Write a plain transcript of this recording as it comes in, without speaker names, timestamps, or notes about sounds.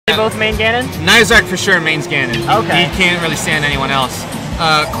both main Ganon? Nysyarc for sure mains Ganon. Okay. He can't really stand anyone else.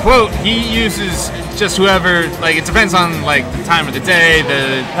 Quote, he uses just whoever, like, it depends on, like, the time of the day,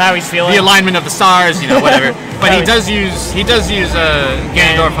 how he's feeling, the alignment of the stars, you know, whatever. But he does use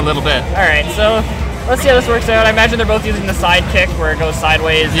Ganondorf a little bit. Alright, so let's see how this works out. I imagine they're both using the side kick where it goes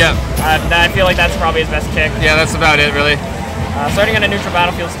sideways. Yeah. I feel like that's probably his best kick. Yeah, that's about it, really. Starting on a neutral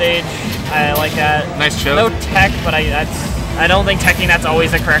battlefield stage, I like that. Nice choke. No tech, but I don't think teching that's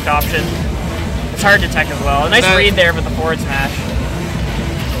always the correct option. It's hard to tech as well. A nice read there with the forward smash.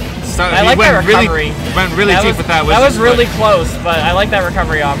 I like that recovery. Went really deep with that. That was really close, but I like that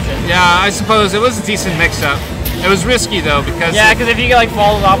recovery option. Yeah, I suppose it was a decent mix-up. It was risky though because because if you get like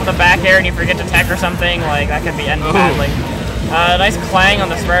follow off with a back air and you forget to tech or something, like that could be ended badly. Nice clang on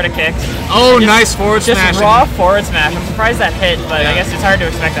the Sparta kicks. Oh, nice forward smash. Just raw forward smash. I'm surprised that hit, but I guess it's hard to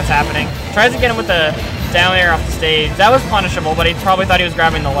expect that's happening. Tries to get him with the down air off the stage. That was punishable, but he probably thought he was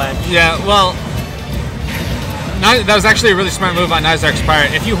grabbing the ledge. Yeah, well, that was actually a really smart move on Nysyarc's part.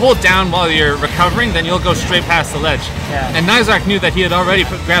 If you hold down while you're recovering, then you'll go straight past the ledge. Yeah. And Nysyarc knew that he had already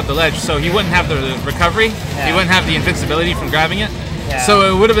grabbed the ledge, so he wouldn't have the recovery. Yeah. He wouldn't have the invincibility from grabbing it. Yeah. So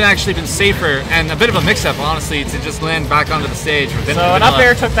it would have actually been safer and a bit of a mix-up, honestly, to just land back onto the stage. So an up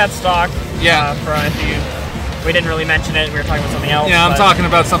air took that stock. Yeah. We didn't really mention it. We were talking about something else. Yeah, I'm talking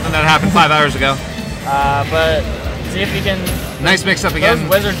about something that happened 5 hours ago. But see if you can. Nice mix-up again. Those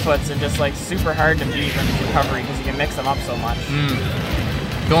wizard foots are just like super hard to beat in recovery because you can mix them up so much.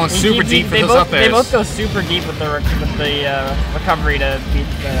 Going super deep for those up airs. They both go super deep with the recovery to beat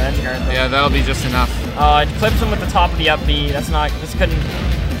the edge guard. Yeah, that'll be just enough. It clips him with the top of the up B. That's not. This could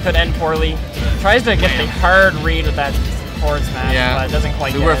end poorly. Tries to get the hard read with that forward smash, but it doesn't quite.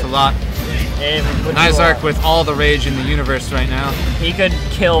 It'd be worth a lot. Nysyarc with all the rage in the universe right now. He could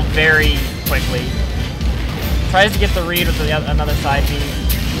kill very quickly. Tries to get the read with another side B.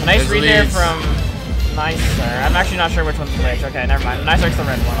 A nice read there from Nysyarc. I'm actually not sure which one's which. Okay, never mind. Nysyarc's the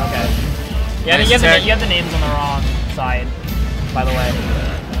red one. Okay. Yeah, nice you have the names on the wrong side, by the way.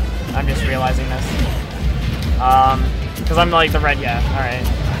 I'm just realizing this. Because I'm like the red, all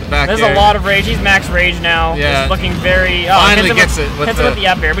right. There's a lot of rage. He's max rage now. Yeah. He's looking very. Finally hits it with the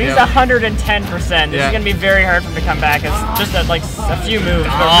up air, but he's 110%. This is gonna be very hard for him to come back. It's just a few moves.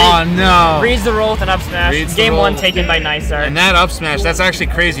 Oh no! Reads the roll with an up smash. Game one taken by Nysyarc. And that up smash, that's actually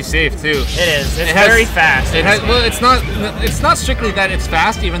crazy safe too. It is. It's very fast. Well, it's not strictly that it's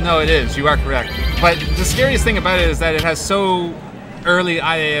fast, even though it is. You are correct. But the scariest thing about it is that it has so early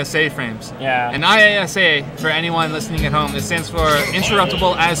IASA frames. Yeah. And IASA, for anyone listening at home, it stands for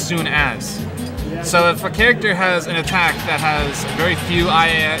interruptible as soon as. So if a character has an attack that has very few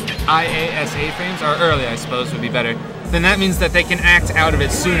IASA frames, or early I suppose would be better, then that means that they can act out of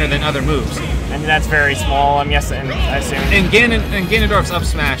it sooner than other moves. And that's very small, I'm guessing, I assume. In Ganondorf's up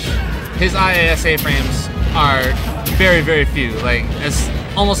smash, his IASA frames are very, very few. Like, as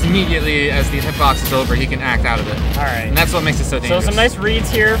almost immediately as the hitbox is over, he can act out of it. All right. And that's what makes it so dangerous. So some nice reads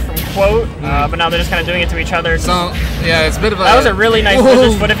here from Quote, but now they're just kind of doing it to each other. So, yeah, it's a bit of a... That was a really nice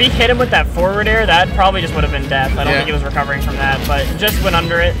wizard foot. If he hit him with that forward air, that probably just would have been death. I don't think he was recovering from that, but just went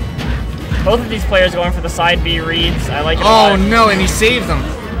under it. Both of these players going for the side B reads. I like it a lot. Oh, no, and he saved them.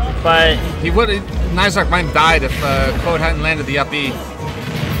 But... Nysyarc might have died if Quote hadn't landed the up B.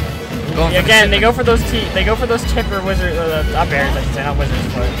 Again, they go for those tipper wizard up airs, I should say, not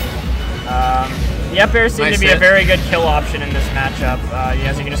wizards, but the up airs seem to be a very good kill option in this matchup.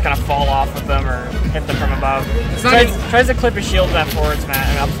 So you can just kind of fall off with them or hit them from above. Tries to clip his shield with that forward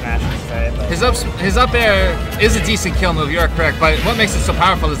smash, up smash, I should say. But. His up air is a decent kill move. You are correct, but what makes it so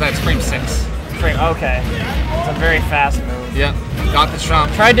powerful is that it's frame 6. Okay, it's a very fast move. Yeah, got the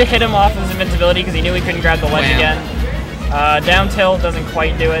trump. Tried to hit him off his invincibility because he knew he couldn't grab the ledge again. Down tilt doesn't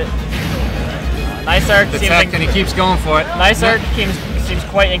quite do it. Nysyarc and he keeps going for it. Nysyarc seems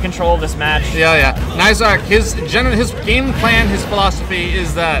quite in control of this match. Yeah. Nysyarc, his game plan, his philosophy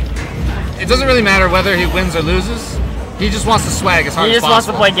is that it doesn't really matter whether he wins or loses. He just wants to swag as hard as possible. He just wants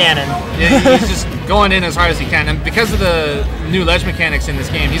to play Ganon. Yeah, he's just going in as hard as he can, and because of the new ledge mechanics in this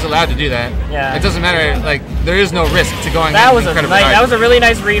game, he's allowed to do that. Yeah. It doesn't matter. Like, there is no risk to going. That was a really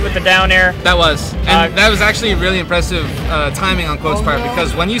nice read with the down air. That was, and that was actually really impressive timing on Quote's part,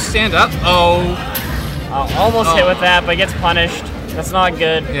 because when you stand up, almost hit with that, but gets punished. That's not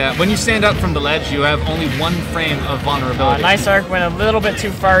good. Yeah, when you stand up from the ledge, you have only 1 frame of vulnerability. Nysyarc went a little bit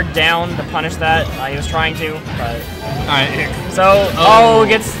too far down to punish that. He was trying to, but... Alright, here. So,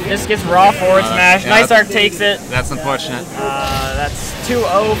 this gets raw forward smash. Yeah, Nysyarc takes it. That's unfortunate. That's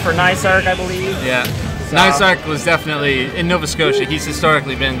 2-0 for Nysyarc, I believe. Yeah. So. Nysyarc was definitely, in Nova Scotia, he's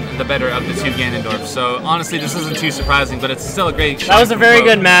historically been the better of the two Ganondorfs. So honestly, this isn't too surprising, but it's still a great shot. That was a very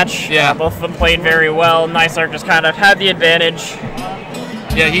good match. Yeah. Both of them played very well. Nysyarc just kind of had the advantage.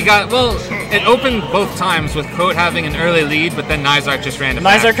 Yeah, he got, well, it opened both times with Quote having an early lead, but then Nysyarc just ran it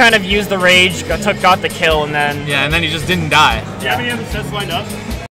back. Nysyarc kind of used the rage, got the kill, and then... Yeah, and then he just didn't die. Do you have any other sets lined up?